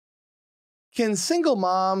Can single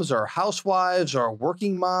moms or housewives or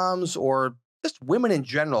working moms or just women in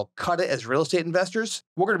general cut it as real estate investors?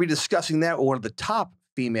 We're going to be discussing that with one of the top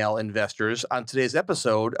female investors on today's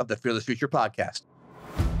episode of the Fearless Future podcast.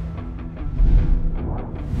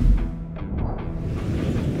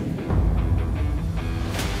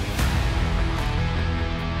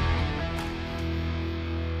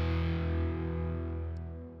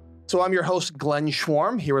 So I'm your host, Glenn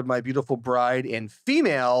Schworm, here with my beautiful bride and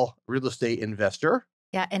female real estate investor.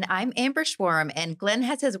 Yeah, and I'm Amber Schworm, and Glenn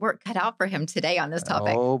has his work cut out for him today on this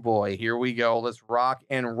topic. Oh boy, here we go. Let's rock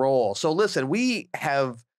and roll. So listen, we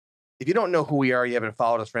have, if you don't know who we are, you haven't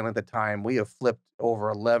followed us for any length of time, we have flipped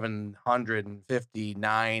over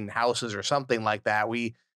 1,159 houses or something like that.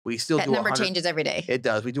 We still that do number changes every day. It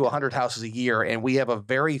does. We do 100 houses a year, and we have a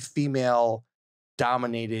very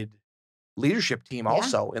female-dominated leadership team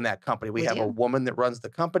also in that company. We have a woman that runs the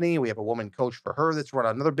company. We have a woman coach for her that's run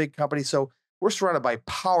another big company. So we're surrounded by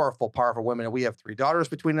powerful, powerful women. And we have 3 daughters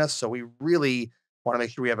between us. So we really want to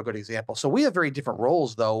make sure we have a good example. So we have very different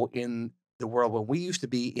roles, though, in the world. When we used to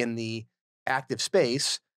be in the active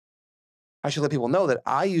space, I should let people know that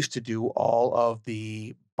I used to do all of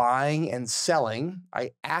the buying and selling.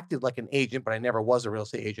 I acted like an agent, but I never was a real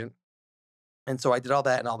estate agent. And so I did all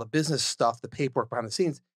that and all the business stuff, the paperwork behind the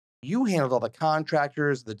scenes. You handled all the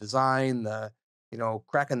contractors, the design, the,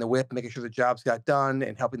 cracking the whip, making sure the jobs got done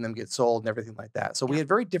and helping them get sold and everything like that. So we had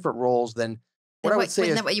very different roles than what I would say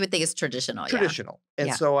is what you would think is traditional. Traditional.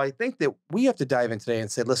 And so I think that we have to dive in today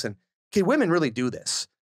and say, listen, can women really do this?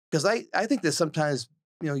 Because I think that sometimes,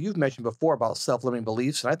 you've mentioned before about self-limiting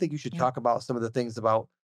beliefs, and I think you should talk about some of the things about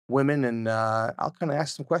women. And I'll kind of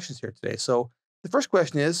ask some questions here today. So the first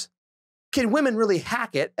question is, can women really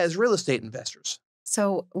hack it as real estate investors?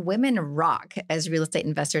 So women rock as real estate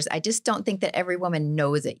investors. I just don't think that every woman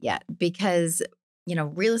knows it yet because,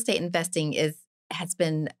 real estate investing has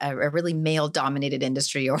been a really male-dominated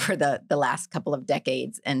industry over the last couple of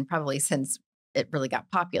decades and probably since it really got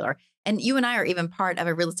popular. And you and I are even part of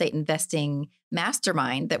a real estate investing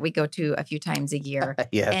mastermind that we go to a few times a year.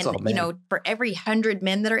 It's all men. For every 100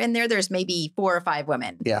 men that are in there, there's maybe 4 or 5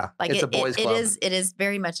 women. Yeah, it's a boys' club. It is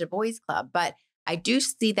very much a boys' club, but I do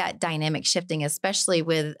see that dynamic shifting, especially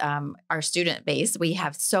with our student base. We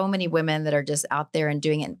have so many women that are just out there and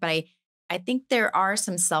doing it. But I think there are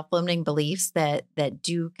some self-limiting beliefs that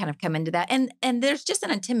do kind of come into that. And there's just an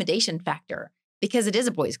intimidation factor because it is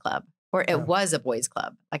a boys' club or it was a boys'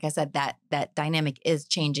 club. Like I said, that dynamic is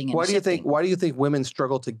changing and shifting. Why do you think women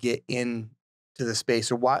struggle to get into the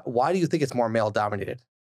space, or why do you think it's more male dominated?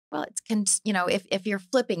 Well, it's if you're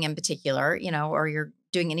flipping in particular, or you're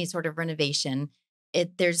doing any sort of renovation,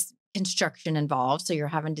 there's construction involved. So you're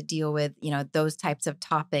having to deal with, those types of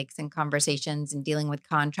topics and conversations and dealing with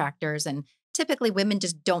contractors. And typically women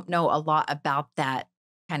just don't know a lot about that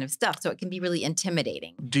kind of stuff. So it can be really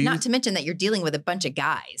intimidating. Not to mention that you're dealing with a bunch of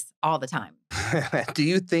guys all the time. Do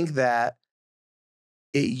you think that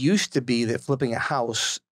it used to be that flipping a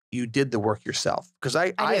house, you did the work yourself? Because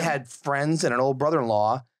I had friends and an old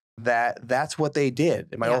brother-in-law that's what they did.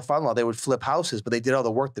 And my old father-in-law, they would flip houses, but they did all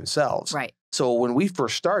the work themselves. Right. So when we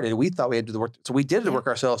first started, we thought we had to do the work. So we did the work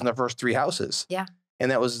ourselves in the first 3 houses. Yeah.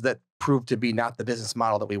 And that proved to be not the business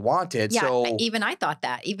model that we wanted. Yeah. So even I thought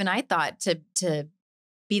that. Even I thought to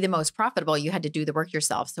be the most profitable, you had to do the work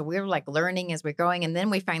yourself. So we were like learning as we're going. And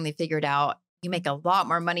then we finally figured out you make a lot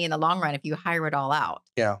more money in the long run if you hire it all out.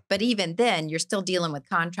 Yeah. But even then, you're still dealing with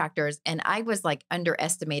contractors. And I was like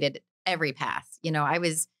underestimated every pass.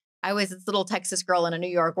 I was this little Texas girl in a New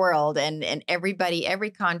York world, and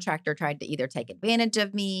every contractor tried to either take advantage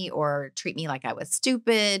of me or treat me like I was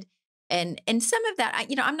stupid. And some of that,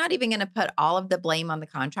 I'm not even going to put all of the blame on the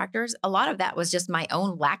contractors. A lot of that was just my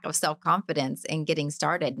own lack of self-confidence in getting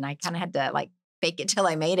started. And I kind of had to fake it till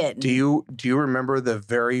I made it. Do you remember the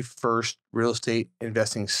very first real estate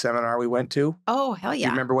investing seminar we went to? Oh, hell yeah. Do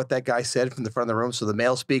you remember what that guy said from the front of the room? So the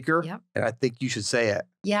male speaker, and I think you should say it.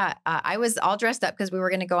 Yeah, I was all dressed up because we were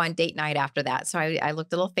going to go on date night after that. So I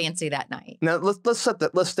looked a little fancy that night. Now let's set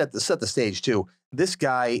the stage too. This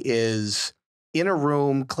guy is in a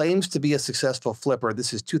room, claims to be a successful flipper.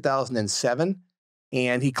 This is 2007.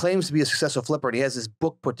 And he claims to be a successful flipper. And he has this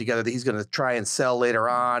book put together that he's going to try and sell later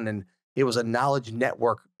on. And it was a knowledge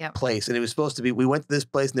network place. And it was supposed to be, we went to this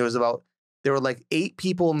place and there were like 8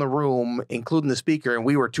 people in the room, including the speaker, and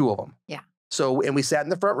we were 2 of them. Yeah. So, and we sat in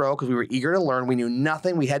the front row because we were eager to learn. We knew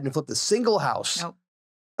nothing. We hadn't flipped a single house. Nope.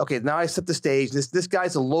 Okay, now I set the stage. This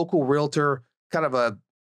guy's a local realtor, kind of a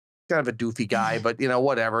doofy guy, but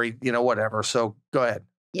whatever. So go ahead.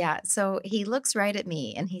 Yeah. So he looks right at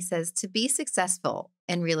me and he says, to be successful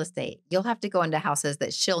in real estate. You'll have to go into houses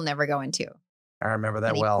that she'll never go into. I remember that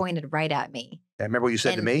And he well. pointed right at me. I remember what you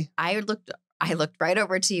said to me. I looked right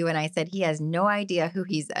over to you and I said, he has no idea who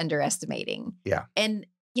he's underestimating. Yeah. And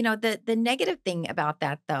the negative thing about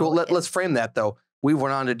that though. Well, let's frame that though. We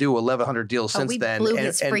went on to do 1,100 deals since then. We blew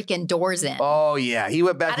his freaking doors in. Oh yeah, he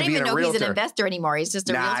went back to being a realtor. I don't even know he's an investor anymore. He's just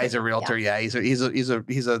a realtor. He's a realtor. Yeah, he's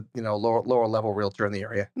a lower level realtor in the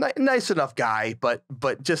area. Nice enough guy, but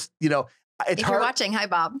just it's if hard. You're watching, hi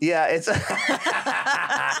Bob. Yeah, it's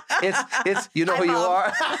you know hi, who Bob. you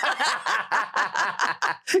are.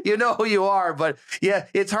 You know who you are, but yeah,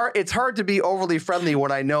 it's hard. It's hard to be overly friendly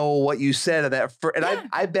when I know what you said and that.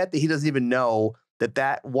 I bet that he doesn't even know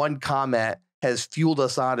that one comment has fueled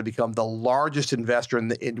us on to become the largest investor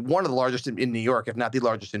in one of the largest in New York, if not the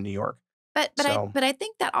largest in New York. But I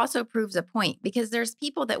think that also proves a point, because there's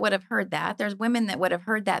people that would have heard that. There's women that would have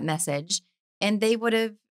heard that message and they would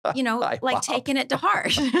have, taken it to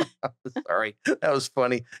heart. Sorry, that was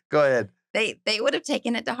funny. Go ahead. They would have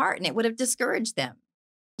taken it to heart and it would have discouraged them.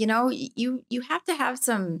 You have to have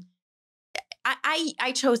some.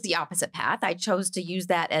 I chose the opposite path. I chose to use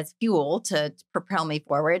that as fuel to propel me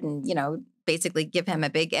forward and, basically give him a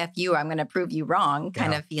big F you, I'm going to prove you wrong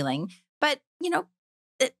kind of feeling. But,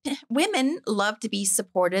 women love to be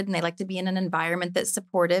supported and they like to be in an environment that's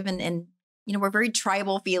supportive and we're very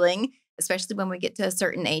tribal feeling, especially when we get to a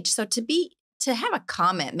certain age. So to have a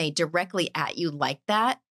comment made directly at you like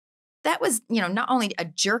that was, not only a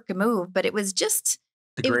jerk move, but it was just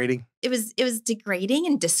degrading. It was degrading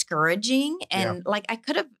and discouraging. And I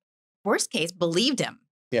could have, worst case, believed him.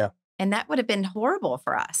 Yeah. And that would have been horrible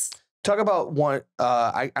for us. Talk about one.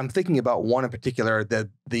 I'm thinking about one in particular,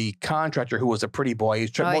 the contractor who was a pretty boy. He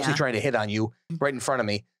was mostly trying to hit on you right in front of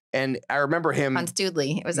me. And I remember him on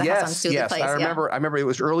Studley. It was a house on Studley Place. I remember it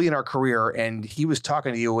was early in our career and he was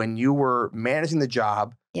talking to you and you were managing the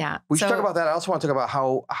job. Yeah. We should talk about that. I also want to talk about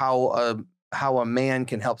how a man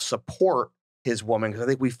can help support his woman, because I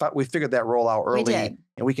think we figured that role out early and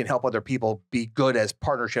we can help other people be good as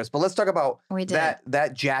partnerships. But let's talk about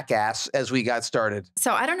that jackass as we got started.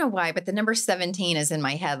 So I don't know why, but the number 17 is in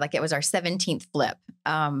my head. Like it was our 17th flip.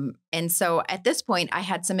 And so at this point I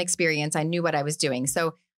had some experience. I knew what I was doing.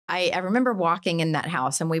 So I remember walking in that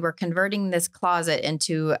house and we were converting this closet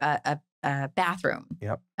into a bathroom.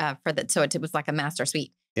 Yep. So it was like a master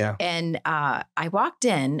suite. Yeah. And I walked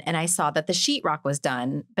in and I saw that the sheetrock was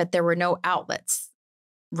done, but there were no outlets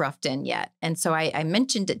roughed in yet. And so I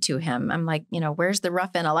mentioned it to him. I'm like, where's the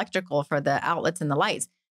rough in electrical for the outlets and the lights?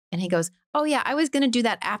 And he goes, oh yeah, I was going to do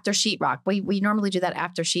that after sheetrock. We normally do that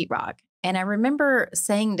after sheetrock. And I remember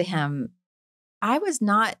saying to him, I was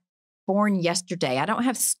not born yesterday. I don't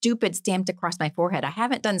have stupid stamped across my forehead. I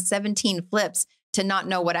haven't done 17 flips to not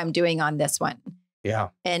know what I'm doing on this one. Yeah.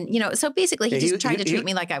 And, so basically he just tried to treat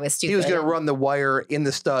me like I was stupid. He was going to run the wire in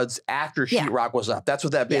the studs after sheetrock was up. That's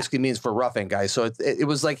what that basically means for roughing, guys. So it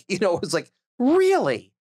was like, it was like,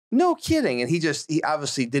 really? No kidding. And he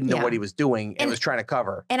obviously didn't know what he was doing and was trying to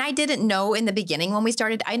cover. And I didn't know in the beginning when we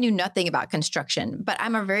started, I knew nothing about construction, but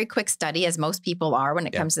I'm a very quick study, as most people are when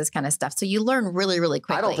it comes to this kind of stuff. So you learn really, really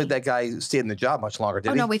quickly. I don't think that guy stayed in the job much longer, did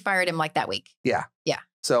he? Oh, no, we fired him like that week. Yeah. Yeah.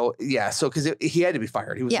 So because he had to be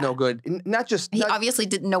fired. He was no good. He obviously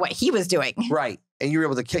didn't know what he was doing. Right. And you were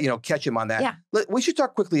able to catch him on that. Yeah. We should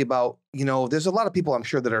talk quickly about, there's a lot of people I'm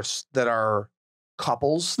sure that are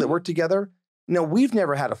couples that work together. We've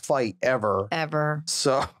never had a fight ever. Ever.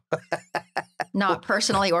 So not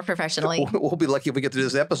personally or professionally. We'll be lucky if we get through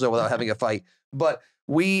this episode without having a fight. But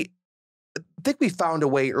I think we found a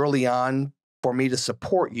way early on for me to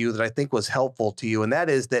support you that I think was helpful to you. And that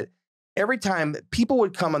is that every time people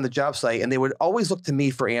would come on the job site and they would always look to me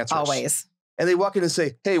for answers. Always. And they walk in and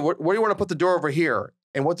say, hey, where do you want to put the door over here?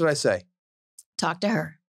 And what did I say? Talk to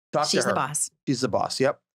her. She's the boss. She's the boss.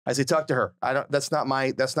 Yep. I say, talk to her. That's not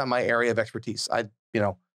my area of expertise.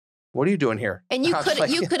 What are you doing here? And you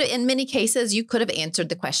could in many cases, you could have answered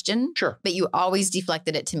the question. Sure. But you always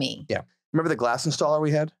deflected it to me. Yeah. Remember the glass installer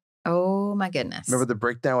we had? Oh my goodness. Remember the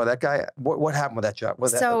breakdown with that guy? What happened with that job? We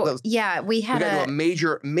got into a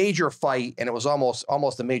major fight and it was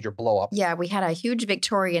almost a major blow up. Yeah. We had a huge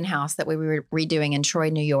Victorian house that we were redoing in Troy,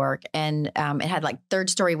 New York. And it had like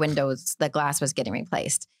 3rd-story windows. The glass was getting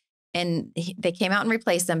replaced. And they came out and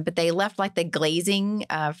replaced them, but they left like the glazing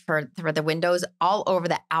for the windows all over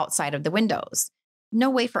the outside of the windows. No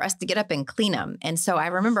way for us to get up and clean them. And so I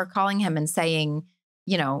remember calling him and saying,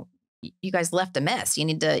 you guys left a mess. You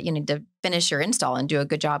need to finish your install and do a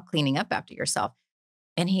good job cleaning up after yourself.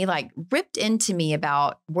 And he like ripped into me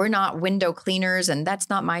about, we're not window cleaners and that's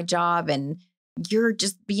not my job. And you're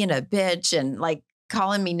just being a bitch and like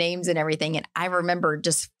calling me names and everything. And I remember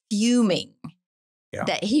just fuming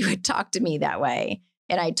that he would talk to me that way.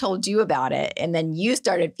 And I told you about it. And then you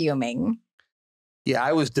started fuming. Yeah,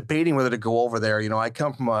 I was debating whether to go over there. You know, I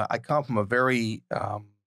come from a very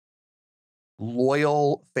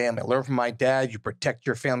loyal family. I learned from my dad, you protect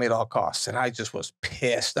your family at all costs. And I just was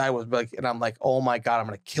pissed. I was like, and I'm like, oh my God, I'm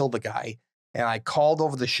going to kill the guy. And I called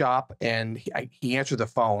over the shop and he answered the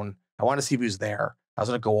phone. I wanted to see if he was there. I was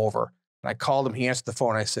going to go over. And I called him. He answered the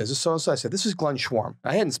phone. I said, is this so-and-so? I said, this is Glenn Schworm.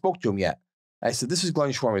 I hadn't spoke to him yet. I said, this is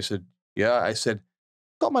Glenn Schworm. He said, yeah. I said,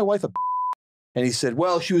 call my wife a b-. And he said,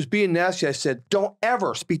 well, she was being nasty. I said, don't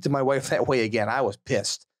ever speak to my wife that way again. I was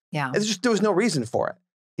pissed. Yeah. There was no reason for it,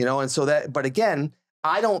 you know? And so but again,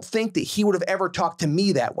 I don't think that he would have ever talked to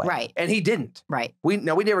me that way. Right. And he didn't. Right. We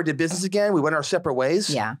never did business again. We went our separate ways.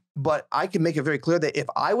 Yeah. But I can make it very clear that if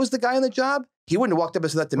I was the guy on the job, he wouldn't have walked up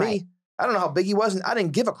and said that to me. I don't know how big he was. And I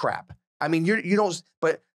didn't give a crap. I mean, you don't,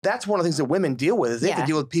 but that's one of the things that women deal with is they have to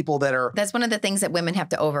deal with people that are. That's one of the things that women have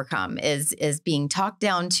to overcome is being talked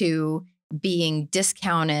down to, being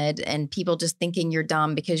discounted, and people just thinking you're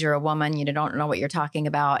dumb because you're a woman, you don't know what you're talking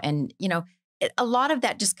about. And, you know, a lot of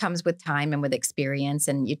that just comes with time and with experience.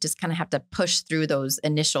 And you just kind of have to push through those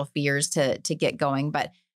initial fears to get going.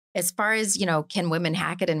 But as far as, you know, can women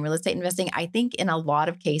hack it in real estate investing? I think in a lot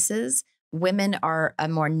of cases, women are a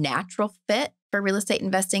more natural fit for real estate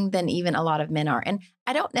investing than even a lot of men are. And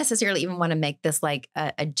I don't necessarily even want to make this like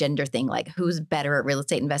a gender thing, like who's better at real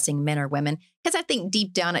estate investing, men or women, because I think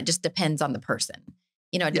deep down it just depends on the person.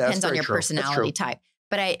 You know, it depends on your personality type.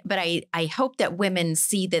 But I hope that women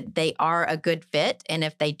see that they are a good fit, and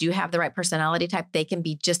if they do have the right personality type, they can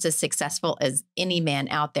be just as successful as any man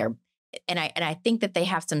out there. And I think that they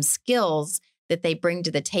have some skills that they bring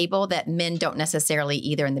to the table that men don't necessarily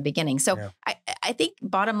either in the beginning. So I think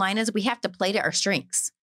bottom line is we have to play to our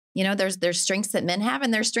strengths. You know, there's strengths that men have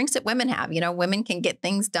and there's strengths that women have. You know, women can get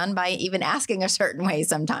things done by even asking a certain way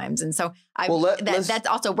sometimes. And so that's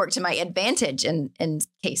also worked to my advantage in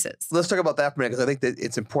cases. Let's talk about that for a minute, because I think that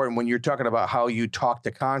it's important when you're talking about how you talk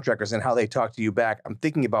to contractors and how they talk to you back. I'm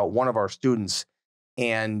thinking about one of our students,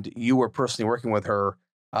 and you were personally working with her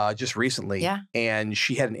just recently. Yeah. And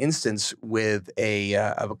she had an instance with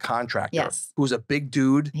of a contractor who's a big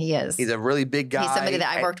dude. He is. He's a really big guy. He's somebody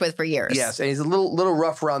that I've worked with for years. Yes. And he's a little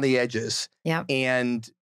rough around the edges. Yeah. And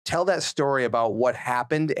tell that story about what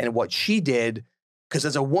happened and what she did. Because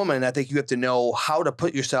as a woman, I think you have to know how to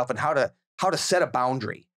put yourself and how to set a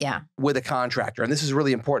boundary with a contractor. And this is a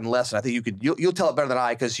really important lesson. I think you'll tell it better than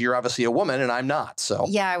I, because you're obviously a woman and I'm not. So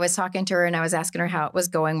yeah, I was talking to her and I was asking her how it was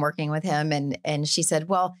going working with him. And she said,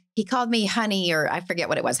 well, he called me honey, or I forget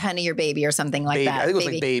what it was, honey or baby or something like that. I think it was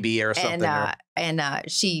like baby or something. And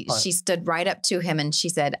she stood right up to him and she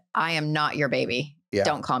said, I am not your baby. Yeah.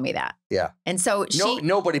 Don't call me that. Yeah. And so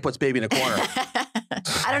nobody puts baby in a corner.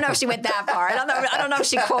 I don't know if she went that far. I don't know if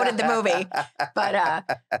she quoted the movie,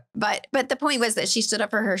 but the point was that she stood up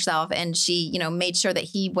for herself and she, you know, made sure that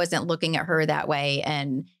he wasn't looking at her that way.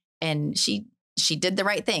 And she did the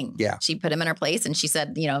right thing. Yeah. She put him in her place and she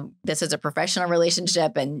said, you know, this is a professional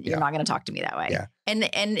relationship and you're not going to talk to me that way. Yeah.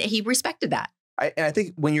 And he respected that. And I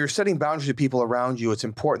think when you're setting boundaries with people around you, it's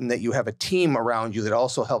important that you have a team around you that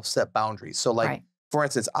also helps set boundaries. So like, for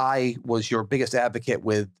instance, I was your biggest advocate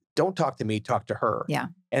with don't talk to me, talk to her. Yeah.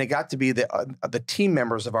 And it got to be the team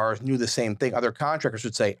members of ours knew the same thing. Other contractors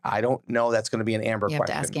would say, I don't know. That's going to be an Amber question.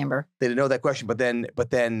 You have to ask Amber. They didn't know that question. But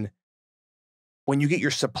then when you get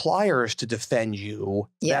your suppliers to defend you,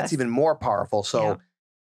 that's even more powerful. So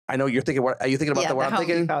I know you're thinking, are you thinking about what I'm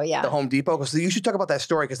thinking? Depot, the Home Depot. So you should talk about that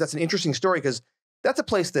story, because that's an interesting story, because that's a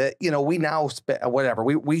place that, you know, we now spend whatever.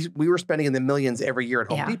 We were spending in the millions every year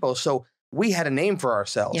at Home Depot. So we had a name for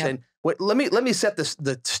ourselves. Yeah. And let me set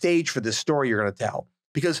the stage for this story you're going to tell,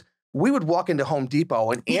 because we would walk into Home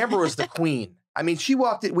Depot and Amber was the queen. I mean, she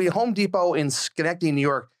walked in, Home Depot in Schenectady, New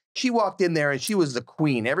York. She walked in there and she was the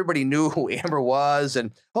queen. Everybody knew who Amber was.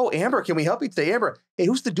 And, oh, Amber, can we help you today? Amber, hey,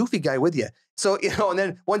 who's the doofy guy with you? So, you know, and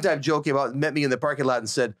then one time Joe came out and met me in the parking lot and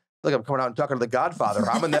said, look, I'm coming out and talking to the Godfather.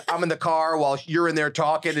 I'm in the car while you're in there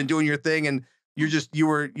talking and doing your thing. And you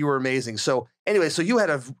were amazing. So anyway, so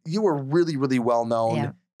you were really, really well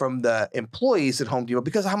known from the employees at Home Depot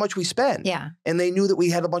because of how much we spend. Yeah. And they knew that we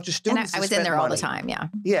had a bunch of students. And I was in there all the time. Yeah.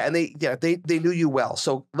 Yeah. And they knew you well.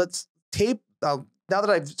 So let's tape, now that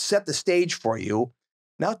I've set the stage for you,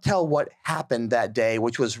 now tell what happened that day,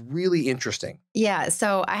 which was really interesting. Yeah.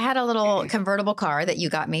 So I had a little convertible car that you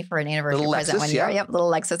got me for an anniversary present one year. Yep. Little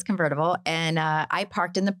Lexus convertible. And I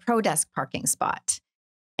parked in the Pro Desk parking spot.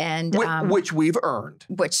 And which we've earned.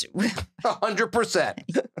 Which 100%.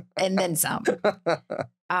 and then some,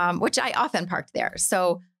 which I often parked there.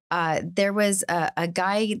 So there was a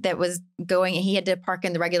guy that was going, he had to park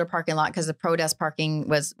in the regular parking lot because the protest parking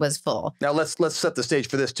was full. Now let's set the stage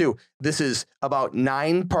for this too. This is about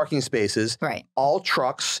 9 parking spaces, right? All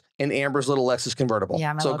trucks and Amber's little Lexus convertible.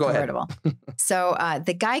 Yeah, my so little go convertible. So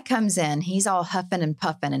the guy comes in, he's all huffing and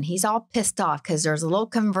puffing, and he's all pissed off because there's a little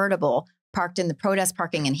convertible parked in the protest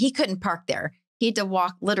parking, and he couldn't park there. He had to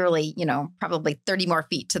walk literally, probably 30 more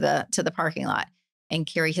feet to the parking lot and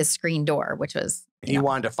carry his screen door, which was he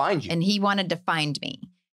wanted to find you. And he wanted to find me.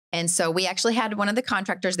 And so we actually had one of the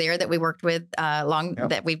contractors there that we worked with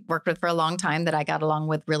that we worked with for a long time, that I got along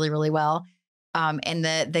with really, really well. And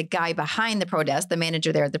the guy behind the pro desk, the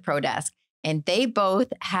manager there at the pro desk, and they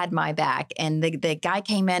both had my back. And the guy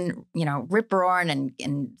came in, rip roaring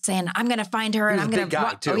and saying, "I'm going to find her, and I'm going to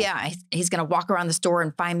walk." Oh yeah, he's going to walk around the store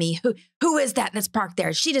and find me. Who is that that's parked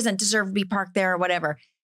there? She doesn't deserve to be parked there, or whatever.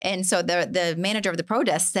 And so the manager of the pro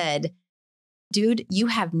desk said, "Dude, you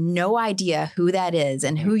have no idea who that is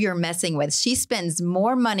and who you're messing with. She spends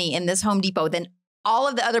more money in this Home Depot than all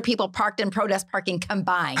of the other people parked in protest parking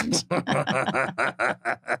combined."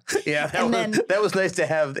 Yeah, that was nice to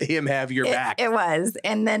have him have your back. It was.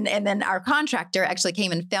 And then our contractor actually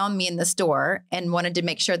came and found me in the store and wanted to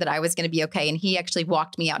make sure that I was going to be okay. And he actually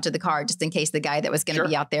walked me out to the car just in case the guy that was going to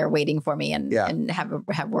be out there waiting for me and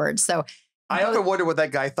have words. So I often wonder what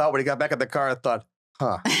that guy thought when he got back in the car. I thought,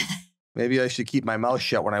 maybe I should keep my mouth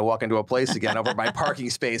shut when I walk into a place again over my parking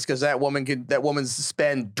space, because that woman's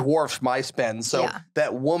spend dwarfs my spend. So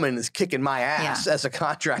that woman is kicking my ass as a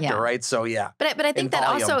contractor, right? So But I think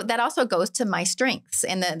that also goes to my strengths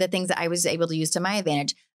and the things that I was able to use to my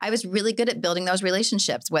advantage. I was really good at building those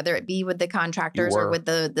relationships, whether it be with the contractors or with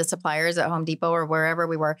the suppliers at Home Depot or wherever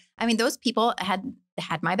we were. I mean, those people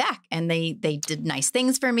had my back, and they did nice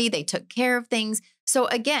things for me. They took care of things. So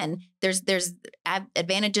again, there's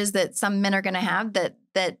advantages that some men are going to have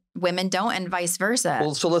that women don't, and vice versa.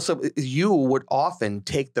 Well, so listen, you would often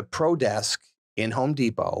take the pro desk in Home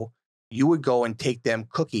Depot. You would go and take them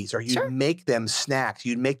cookies, or you'd make them snacks.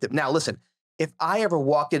 You'd make them. Now, listen, if I ever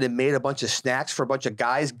walked in and made a bunch of snacks for a bunch of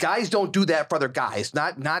guys don't do that for other guys,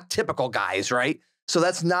 not typical guys, right? So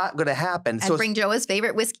that's not going to happen. I'd bring Joe his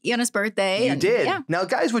favorite whiskey on his birthday. You did. Yeah. Now,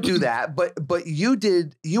 guys would do that, but you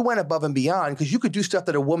did. You went above and beyond, because you could do stuff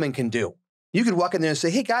that a woman can do. You could walk in there and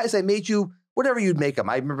say, "Hey, guys, I made you whatever you'd make them."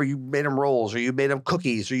 I remember you made them rolls, or you made them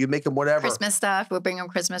cookies, or you make them whatever. Christmas stuff. We'll bring them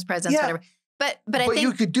Christmas presents, whatever. But I think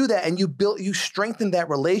you could do that, and you strengthened that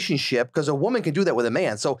relationship, because a woman can do that with a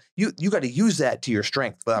man. So you got to use that to your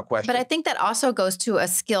strength without question. But I think that also goes to a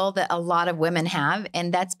skill that a lot of women have,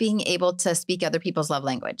 and that's being able to speak other people's love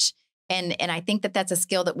language. And I think that that's a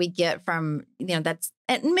skill that we get from,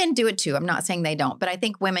 and men do it too. I'm not saying they don't, but I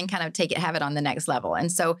think women kind of have it on the next level.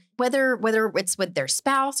 And so whether it's with their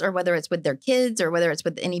spouse, or whether it's with their kids, or whether it's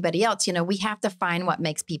with anybody else, we have to find what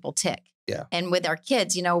makes people tick. Yeah. And with our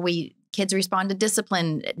kids, kids respond to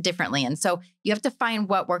discipline differently. And so you have to find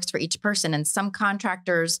what works for each person. And some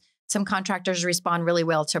contractors respond really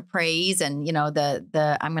well to praise and,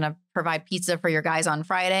 the I'm going to provide pizza for your guys on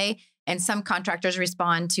Friday. And some contractors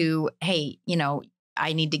respond to, "Hey,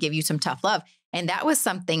 I need to give you some tough love." And that was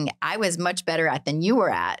something I was much better at than you were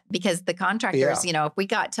at, because the contractors, if we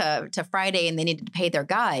got to Friday and they needed to pay their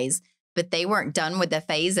guys, but they weren't done with the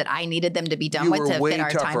phase that I needed them to be done with to fit our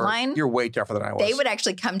timeline. You're way tougher than I was. They would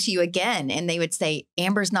actually come to you again, and they would say,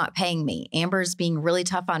 "Amber's not paying me. Amber's being really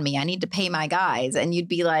tough on me. I need to pay my guys." And you'd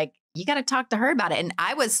be like, "You got to talk to her about it." And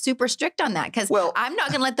I was super strict on that, because I'm not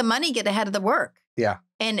going to let the money get ahead of the work. Yeah.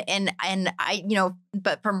 And I,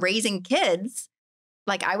 but from raising kids,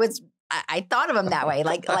 like I thought of them that way.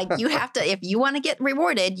 Like you have to, if you want to get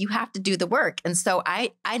rewarded, you have to do the work. And so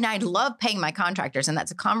I love paying my contractors, and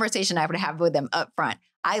that's a conversation I would have with them up front.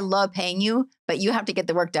 I love paying you, but you have to get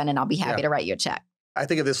the work done, and I'll be happy to write you a check. I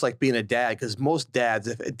think of this like being a dad, because most dads,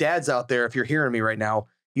 if dads out there, if you're hearing me right now,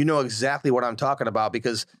 you know exactly what I'm talking about,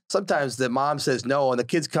 because sometimes the mom says no and the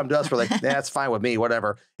kids come to us, we're like, "That's fine with me,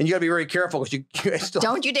 whatever." And you got to be very careful, because you still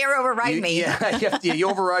don't you dare override me. Yeah, you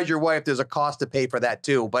override your wife. There's a cost to pay for that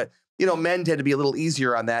too. But men tend to be a little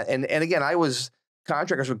easier on that. And again,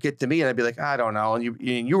 contractors would get to me and I'd be like, "I don't know," and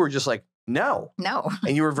you were just like, no,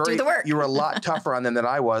 and you were do the work. You were a lot tougher on them than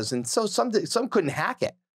I was, and so some couldn't hack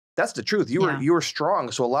it. That's the truth. You were strong,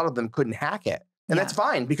 so a lot of them couldn't hack it. And that's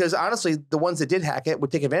fine, because honestly, the ones that did hack it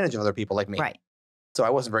would take advantage of other people like me. Right. So I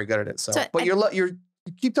wasn't very good at it. But you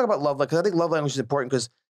keep talking about love language, because I think love language is important, because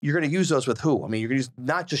you're going to use those with who? I mean, you're going to use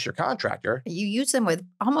not just your contractor. You use them with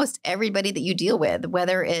almost everybody that you deal with,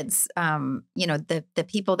 whether it's, the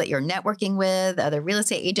people that you're networking with, other real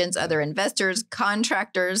estate agents, other investors,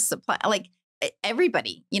 contractors, supply, like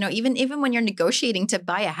everybody, even when you're negotiating to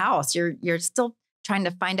buy a house, you're still trying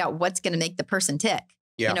to find out what's going to make the person tick,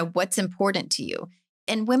 what's important to you.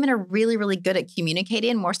 And women are really, really good at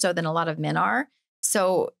communicating, more so than a lot of men are.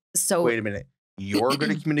 So wait a minute. You're good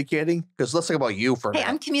at communicating? Because let's talk about you for a minute.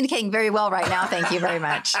 I'm communicating very well right now. Thank you very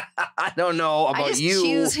much. I don't know about I just you.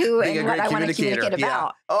 Choose who and what I want to communicate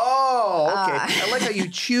about. Oh, okay. I like how you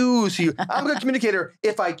choose. I'm a good communicator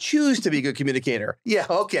if I choose to be a good communicator. Yeah,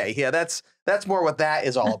 okay. Yeah, that's more what that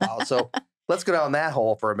is all about. So let's go down that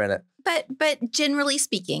hole for a minute. But generally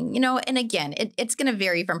speaking, and again, it's going to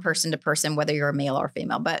vary from person to person, whether you're a male or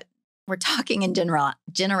female, but we're talking in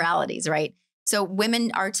generalities, right? So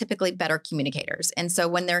women are typically better communicators. And so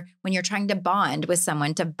when you're trying to bond with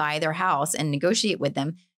someone to buy their house and negotiate with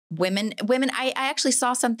them, women, I actually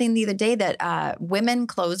saw something the other day that women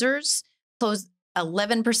closers close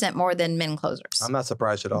 11% more than men closers. I'm not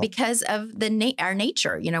surprised at all. Because of our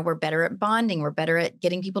nature. We're better at bonding. We're better at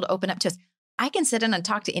getting people to open up to us. I can sit in and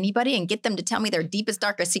talk to anybody and get them to tell me their deepest,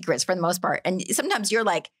 darkest secrets for the most part. And sometimes you're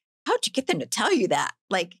like, how'd you get them to tell you that?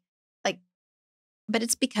 But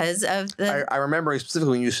it's because of I remember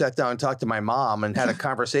specifically when you sat down and talked to my mom and had a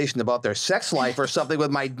conversation about their sex life or something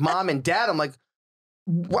with my mom and dad. I'm like,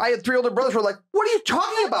 I had 3 older brothers who were like, what are you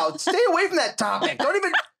talking about? Stay away from that topic.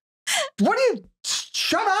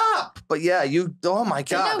 Shut up. But yeah, oh my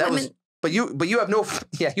God, but you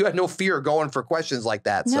have no fear going for questions like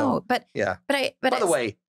that. No, so, but by the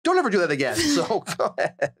way, don't ever do that again. So go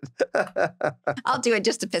ahead. I'll do it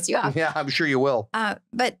just to piss you off. Yeah, I'm sure you will.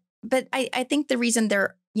 But I think the reason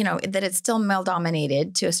that it's still male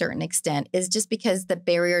dominated to a certain extent is just because the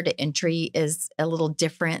barrier to entry is a little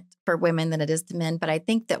different for women than it is to men. But I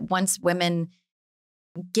think that once women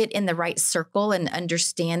get in the right circle and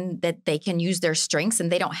understand that they can use their strengths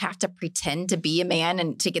and they don't have to pretend to be a man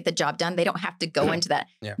and to get the job done, they don't have to go into that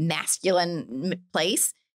masculine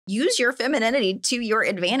place. Use your femininity to your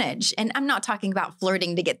advantage. And I'm not talking about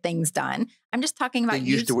flirting to get things done. I'm just talking about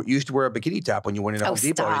you used to wear a bikini top when you went in Home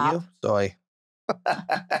Depot, didn't you? So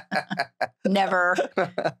never.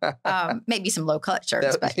 Maybe some low cut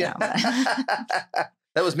shirts, but that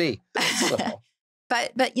was me. So.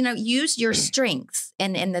 But use your strengths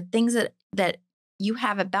and the things that you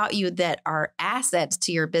have about you that are assets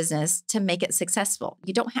to your business to make it successful.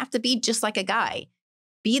 You don't have to be just like a guy.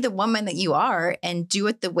 Be the woman that you are and do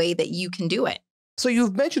it the way that you can do it. So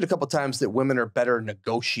you've mentioned a couple of times that women are better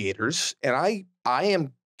negotiators. And I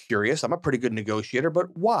am curious. I'm a pretty good negotiator,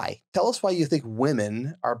 but why? Tell us why you think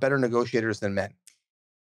women are better negotiators than men.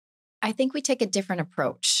 I think we take a different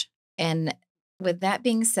approach. And with that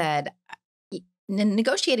being said,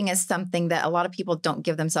 negotiating is something that a lot of people don't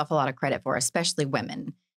give themselves a lot of credit for, especially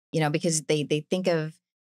women, because they think of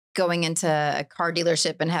going into a car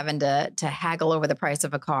dealership and having to haggle over the price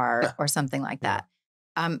of a car or something like that.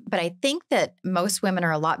 But I think that most women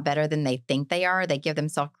are a lot better than they think they are. They give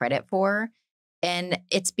themselves credit for. And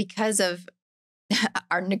it's because of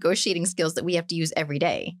our negotiating skills that we have to use every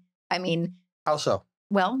day. I mean, how so?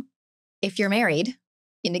 Well, if you're married,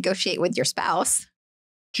 you negotiate with your spouse.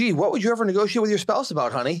 Gee, what would you ever negotiate with your spouse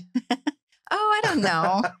about, honey? Oh, I don't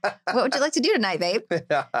know. What would you like to do tonight, babe?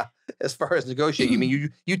 As far as negotiating, I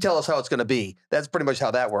mean, you tell us how it's going to be. That's pretty much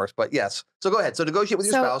how that works. But yes. So go ahead. So negotiate with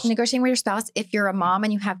your spouse. Negotiating with your spouse. If you're a mom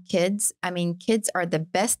and you have kids, I mean, kids are the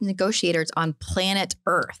best negotiators on planet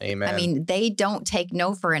Earth. Amen. I mean, they don't take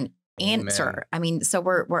no for an answer. Amen. I mean, so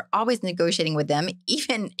we're always negotiating with them.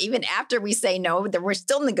 Even after we say no, that we're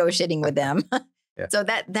still negotiating with them. Yeah. So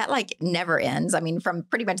that like never ends. I mean, from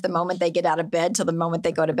pretty much the moment they get out of bed till the moment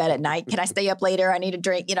they go to bed at night. Can I stay up later? I need a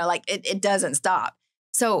drink. Like it doesn't stop.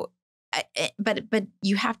 So, but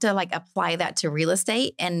you have to like apply that to real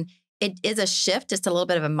estate, and it is a shift. It's a little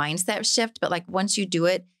bit of a mindset shift. But like once you do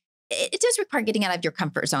it, it does require getting out of your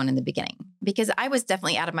comfort zone in the beginning, because I was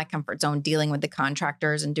definitely out of my comfort zone dealing with the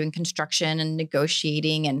contractors and doing construction and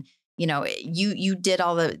negotiating and. You did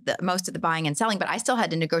all the most of the buying and selling, but I still had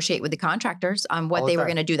to negotiate with the contractors on what they were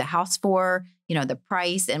going to do the house for, the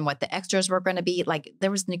price and what the extras were going to be. Like there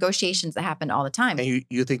was negotiations that happened all the time. And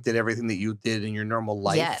you think that everything that you did in your normal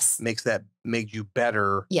life makes you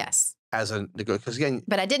better? Yes. As a negotiator, because again,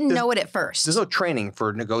 but I didn't know it at first. There's no training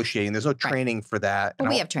for negotiating. There's no training for that. Well,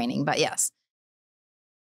 we have training, but yes.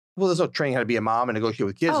 Well, there's no training how to be a mom and negotiate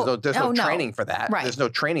with kids. There's no training for that. Right. There's no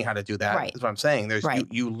training how to do that. Right. That's what I'm saying.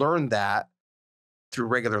 You learn that through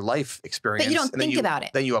regular life experience. But you don't think about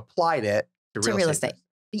it. Then you applied it to real estate.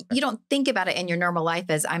 You don't think about it in your normal life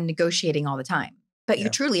as I'm negotiating all the time, but you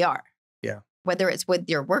truly are. Yeah. Whether it's with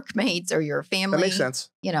your workmates or your family. That makes sense.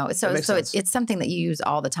 So it's something that you use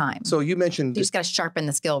all the time. So you mentioned. You just got to sharpen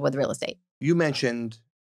the skill with real estate. You mentioned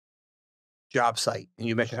job site, and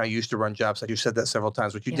you mentioned how you used to run job site. You said that several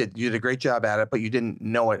times, which you did. You did a great job at it, but you didn't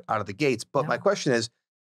know it out of the gates. But my question is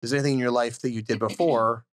anything in your life that you did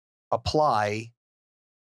before apply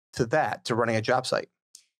to that, to running a job site?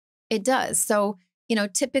 It does. So,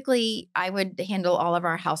 typically I would handle all of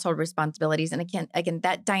our household responsibilities. And again,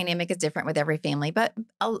 that dynamic is different with every family, but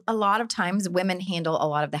a lot of times women handle a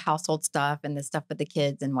lot of the household stuff and the stuff with the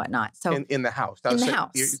kids and whatnot. So in the house, I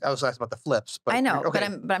was asking about the flips, but I know, but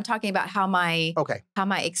I'm talking about how my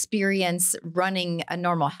experience running a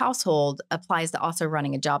normal household applies to also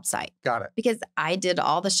running a job site. Got it. Because I did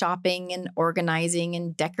all the shopping and organizing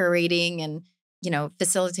and decorating and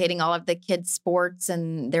facilitating all of the kids' sports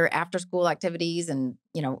and their after school activities and,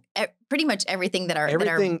 pretty much everything that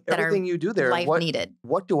everything you do there. Life needed.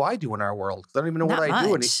 What do I do in our world? Because I don't even know Not what I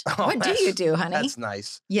much. do. What do you do, honey? That's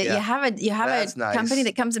nice. You have a company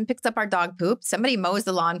that comes and picks up our dog poop. Somebody mows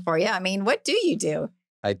the lawn for you. I mean, what do you do?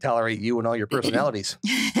 I tolerate you and all your personalities.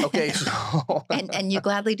 Okay. So and you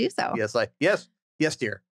gladly do so. Yes,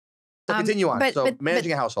 dear. So continue on.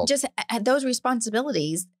 Managing a household. Just those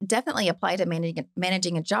responsibilities definitely apply to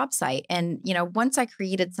managing a job site. And, once I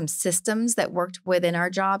created some systems that worked within our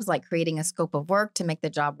jobs, like creating a scope of work to make the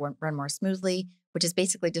job run more smoothly, which is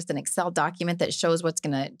basically just an Excel document that shows what's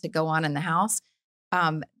going to go on in the house.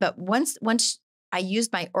 But once I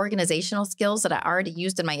used my organizational skills that I already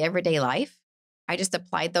used in my everyday life, I just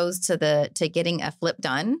applied those to getting a flip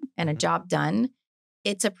done and a job done.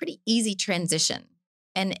 It's a pretty easy transition.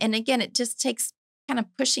 And again, it just takes kind of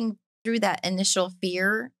pushing through that initial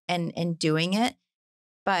fear and doing it.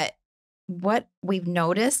 But what we've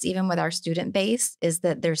noticed, even with our student base, is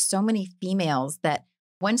that there's so many females that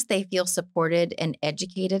once they feel supported and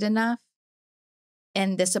educated enough,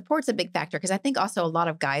 and the support's a big factor, because I think also a lot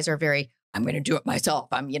of guys are I'm going to do it myself.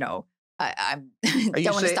 I don't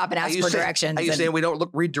want to stop and ask for directions. Are you saying we don't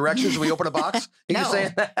read directions when we open a box? Are you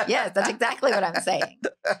saying that? Yes, that's exactly what I'm saying.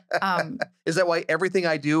 Is that why everything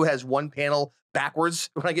I do has one panel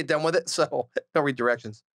backwards when I get done with it? So don't read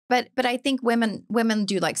directions. But I think women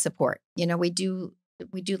do like support. We do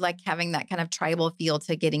like having that kind of tribal feel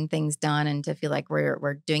to getting things done and to feel like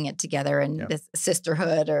we're doing it together and this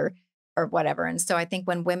sisterhood or whatever. And so I think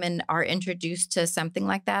when women are introduced to something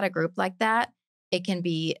like that, a group like that, it can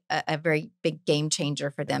be a very big game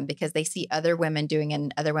changer for them because they see other women doing it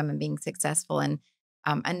and other women being successful. And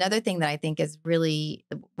another thing that I think is really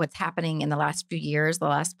what's happening in the last few years, the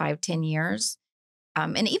last 5-10 years,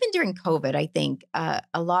 and even during COVID, I think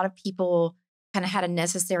a lot of people kind of had a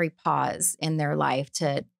necessary pause in their life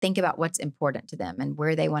to think about what's important to them and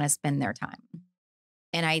where they want to spend their time.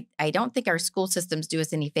 And I don't think our school systems do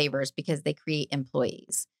us any favors because they create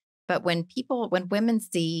employees. But when women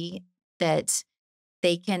see that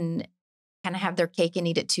they can kind of have their cake and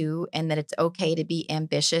eat it too, and that it's okay to be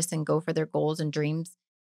ambitious and go for their goals and dreams,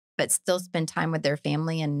 but still spend time with their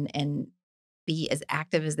family and be as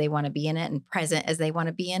active as they want to be in it and present as they want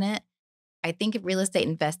to be in it. I think real estate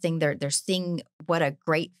investing, they're seeing what a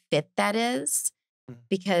great fit that is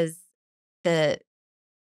because the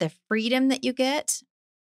freedom that you get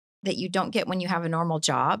that you don't get when you have a normal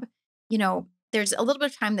job, there's a little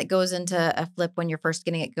bit of time that goes into a flip when you're first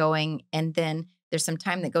getting it going. And then there's some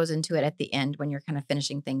time that goes into it at the end when you're kind of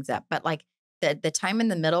finishing things up. But like the time in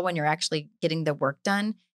the middle when you're actually getting the work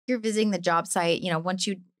done, you're visiting the job site. Once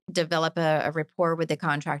you develop a rapport with the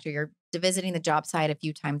contractor, you're visiting the job site a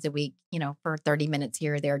few times a week, for 30 minutes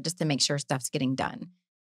here or there, just to make sure stuff's getting done.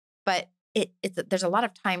 But there's a lot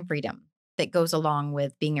of time freedom that goes along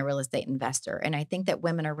with being a real estate investor. And I think that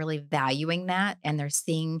women are really valuing that, and they're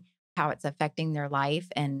seeing how it's affecting their life,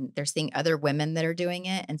 and they're seeing other women that are doing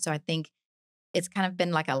it. And so I think it's kind of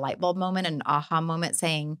been like a light bulb moment, an aha moment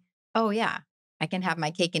saying, oh yeah, I can have my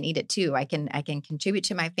cake and eat it too. I can contribute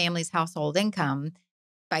to my family's household income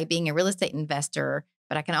by being a real estate investor,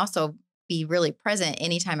 but I can also be really present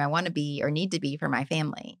anytime I want to be or need to be for my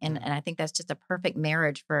family. And I think that's just a perfect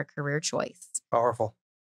marriage for a career choice. Powerful.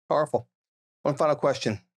 One final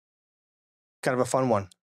question, kind of a fun one.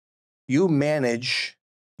 You've managed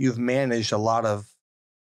a lot of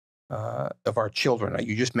our children.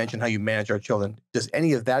 You just mentioned how you manage our children. Does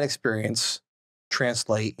any of that experience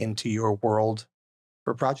translate into your world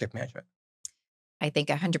for project management? I think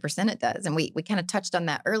 100% it does. And we kind of touched on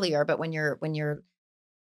that earlier, but when you're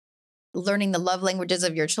learning the love languages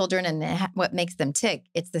of your children and what makes them tick.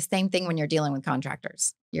 It's the same thing when you're dealing with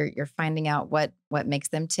contractors. You're finding out what makes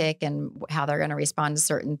them tick and how they're going to respond to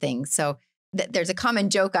certain things. So there's a common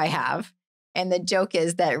joke I have. And the joke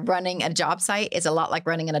is that running a job site is a lot like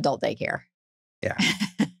running an adult daycare. Yeah.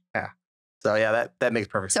 Yeah. So yeah, that makes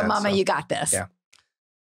perfect sense. So Mama, you got this. Yeah.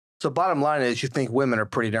 So bottom line is you think women are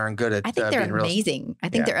pretty darn good at I think they're amazing. I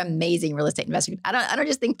think they're amazing real estate investors. I don't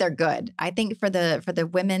just think they're good. I think for the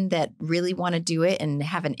women that really want to do it and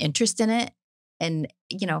have an interest in it, and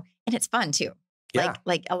and it's fun too. Yeah.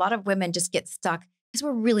 Like a lot of women just get stuck because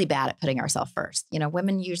we're really bad at putting ourselves first.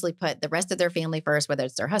 Women usually put the rest of their family first, whether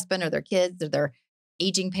it's their husband or their kids or their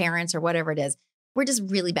aging parents or whatever it is. We're just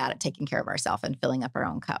really bad at taking care of ourselves and filling up our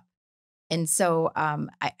own cup. And so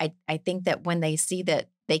I think that when they see that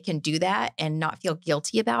they can do that and not feel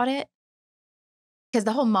guilty about it, because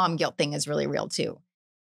the whole mom guilt thing is really real too.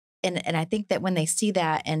 And I think that when they see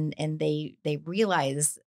that and they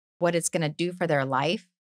realize what it's going to do for their life,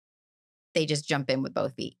 they just jump in with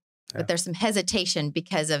both feet. Yeah. But there's some hesitation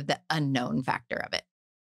because of the unknown factor of it.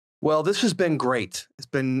 Well, this has been great.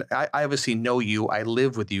 I obviously know you. I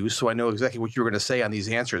live with you, so I know exactly what you were going to say on these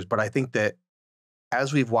answers. But I think that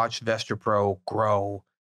as we've watched VestorPro grow,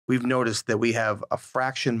 we've noticed that we have a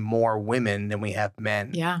fraction more women than we have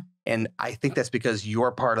men. Yeah. And I think that's because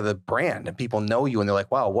you're part of the brand and people know you and they're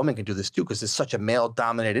like, wow, a woman can do this too, because it's such a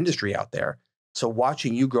male-dominated industry out there. So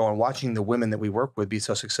watching you grow and watching the women that we work with be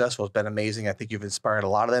so successful has been amazing. I think you've inspired a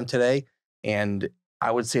lot of them today. And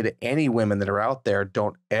I would say to any women that are out there,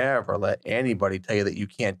 don't ever let anybody tell you that you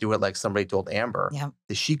can't do it like somebody told Amber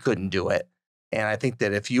that she couldn't do it. And I think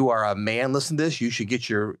that if you are a man listening to this, you should get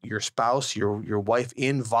your spouse, your wife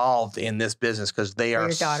involved in this business because they are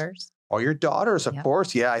your daughters. Or your daughters, of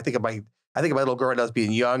course. Yeah, I think of my little girl right now as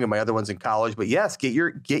being young and my other one's in college. But yes, get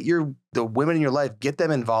the women in your life, get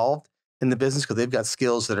them involved in the business because they've got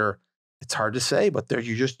skills that are, it's hard to say, but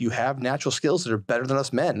you have natural skills that are better than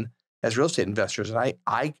us men as real estate investors. And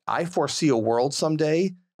I foresee a world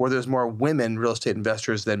someday where there's more women real estate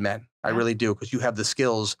investors than men. I really do, because you have the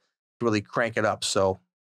skills to really crank it up.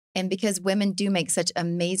 And because women do make such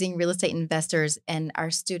amazing real estate investors and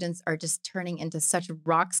our students are just turning into such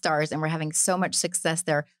rock stars and we're having so much success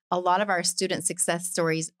there. A lot of our student success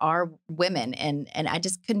stories are women and I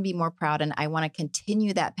just couldn't be more proud. And I want to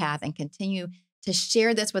continue that path and continue to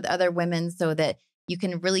share this with other women so that you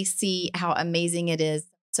can really see how amazing it is.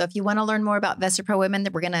 So if you want to learn more about VestorPro Women,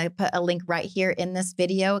 we're going to put a link right here in this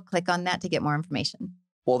video. Click on that to get more information.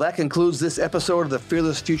 Well, that concludes this episode of the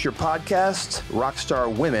Fearless Future Podcast,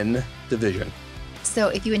 Rockstar Women Division. So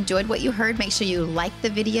if you enjoyed what you heard, make sure you like the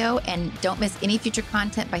video and don't miss any future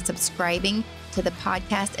content by subscribing to the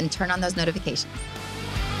podcast and turn on those notifications.